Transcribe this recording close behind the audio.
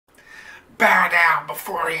bow down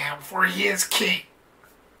before him, for he is king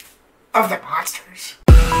of the monsters.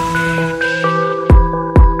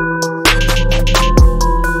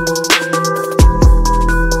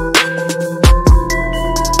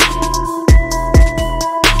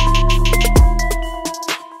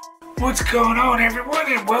 What's going on,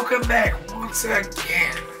 everyone, and welcome back once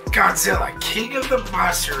again. Godzilla, King of the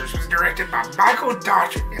Monsters was directed by Michael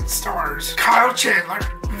Dougherty and stars Kyle Chandler,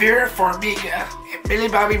 Vera Farmiga, and Millie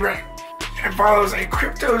and follows a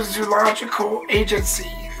crypto-zoological agency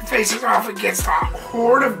who faces off against a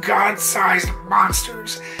horde of god-sized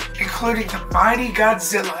monsters, including the mighty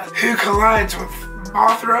Godzilla, who collides with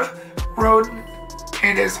Mothra, Rodan,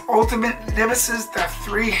 and his ultimate nemesis, the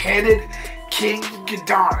three-headed King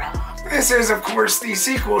Ghidorah. This is, of course, the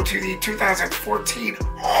sequel to the 2014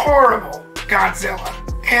 horrible Godzilla,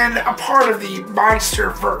 and a part of the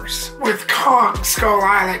Monsterverse, with Kong Skull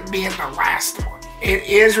Island being the last one. It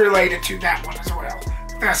is related to that one as well.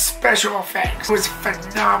 The special effects was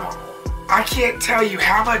phenomenal. I can't tell you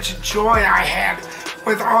how much joy I had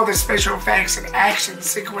with all the special effects and action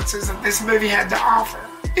sequences that this movie had to offer.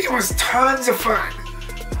 It was tons of fun.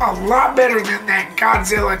 A lot better than that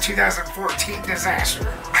Godzilla 2014 disaster.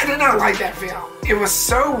 I did not like that film. It was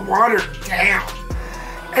so watered down.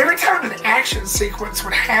 Every time an action sequence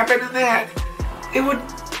would happen in that, it would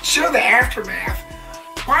show the aftermath.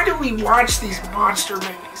 Why do we watch these monster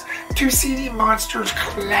movies? To see the monsters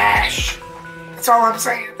clash. That's all I'm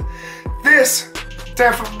saying. This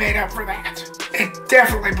definitely made up for that. It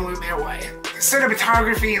definitely blew me away. The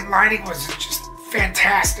cinematography and lighting was just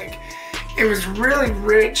fantastic. It was really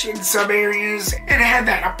rich in some areas, and it had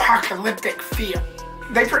that apocalyptic feel.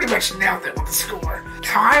 They pretty much nailed it with the score.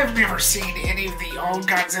 Now, I have never seen any of the old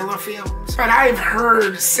Godzilla films, but I've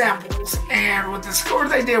heard samples, and with the score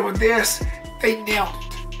they did with this, they nailed it.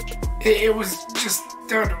 It was just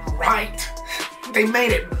done right. They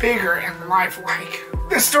made it bigger and lifelike.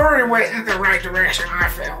 The story went in the right direction, I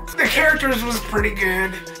felt. The characters was pretty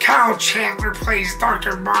good. Kyle Chandler plays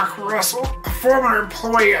Dr. Mark Russell, a former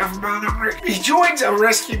employee of Monarch. He joins a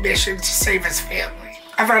rescue mission to save his family.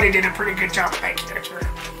 I thought he did a pretty good job with that character.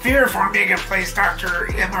 Vera Farmiga plays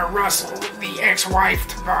Dr. Emma Russell, the ex-wife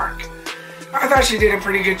to Mark. I thought she did a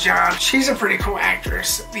pretty good job. She's a pretty cool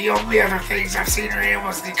actress. The only other things I've seen her in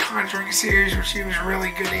was the Conjuring series, where she was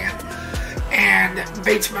really good in, and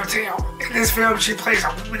Bates Motel. In this film, she plays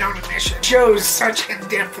a woman on a mission. Shows such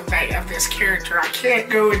in-depth of this character. I can't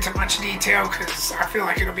go into much detail because I feel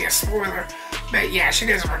like it'll be a spoiler. But yeah, she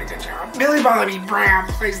does a pretty good job. Millie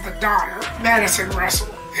plays the daughter, Madison Russell,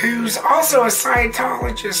 who's also a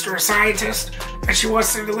Scientologist or a scientist, but she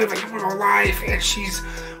wants them to live a normal life, and she's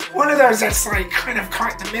one of those that's like kind of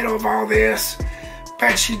caught in the middle of all this,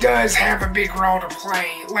 but she does have a big role to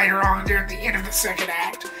play later on during the end of the second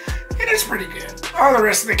act. It is pretty good. All the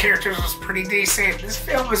rest of the characters was pretty decent. This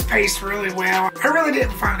film was paced really well. I really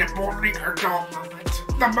didn't find it boring or dull moment.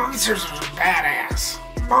 The monsters was badass.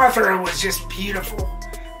 Mothra was just beautiful.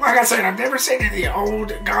 Like I said, I've never seen any of the old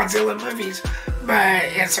Godzilla movies,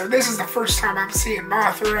 and so this is the first time I'm seeing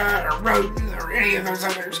Mothra or Rodan or any of those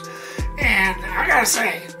others. And I gotta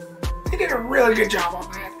say, they did a really good job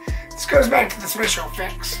on that. This goes back to the special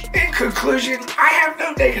effects. In conclusion, I have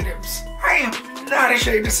no negatives. I am not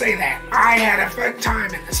ashamed to say that. I had a fun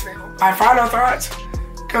time in this film. My final thoughts?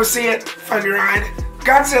 Go see it. Fun ride.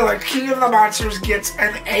 Godzilla, King of the Monsters gets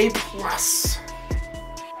an A+.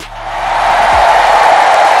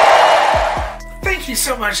 Thank you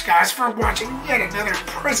so much, guys, for watching yet another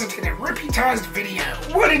presented and reputation video.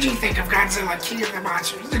 What did you think of Godzilla, King of the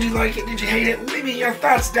Monsters? Did you like it? Did you hate it? Leave me your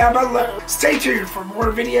thoughts down below. Stay tuned for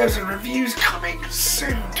more videos and reviews coming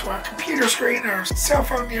soon to a computer screen or cell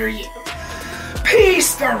phone near you.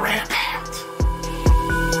 Peace the ramp.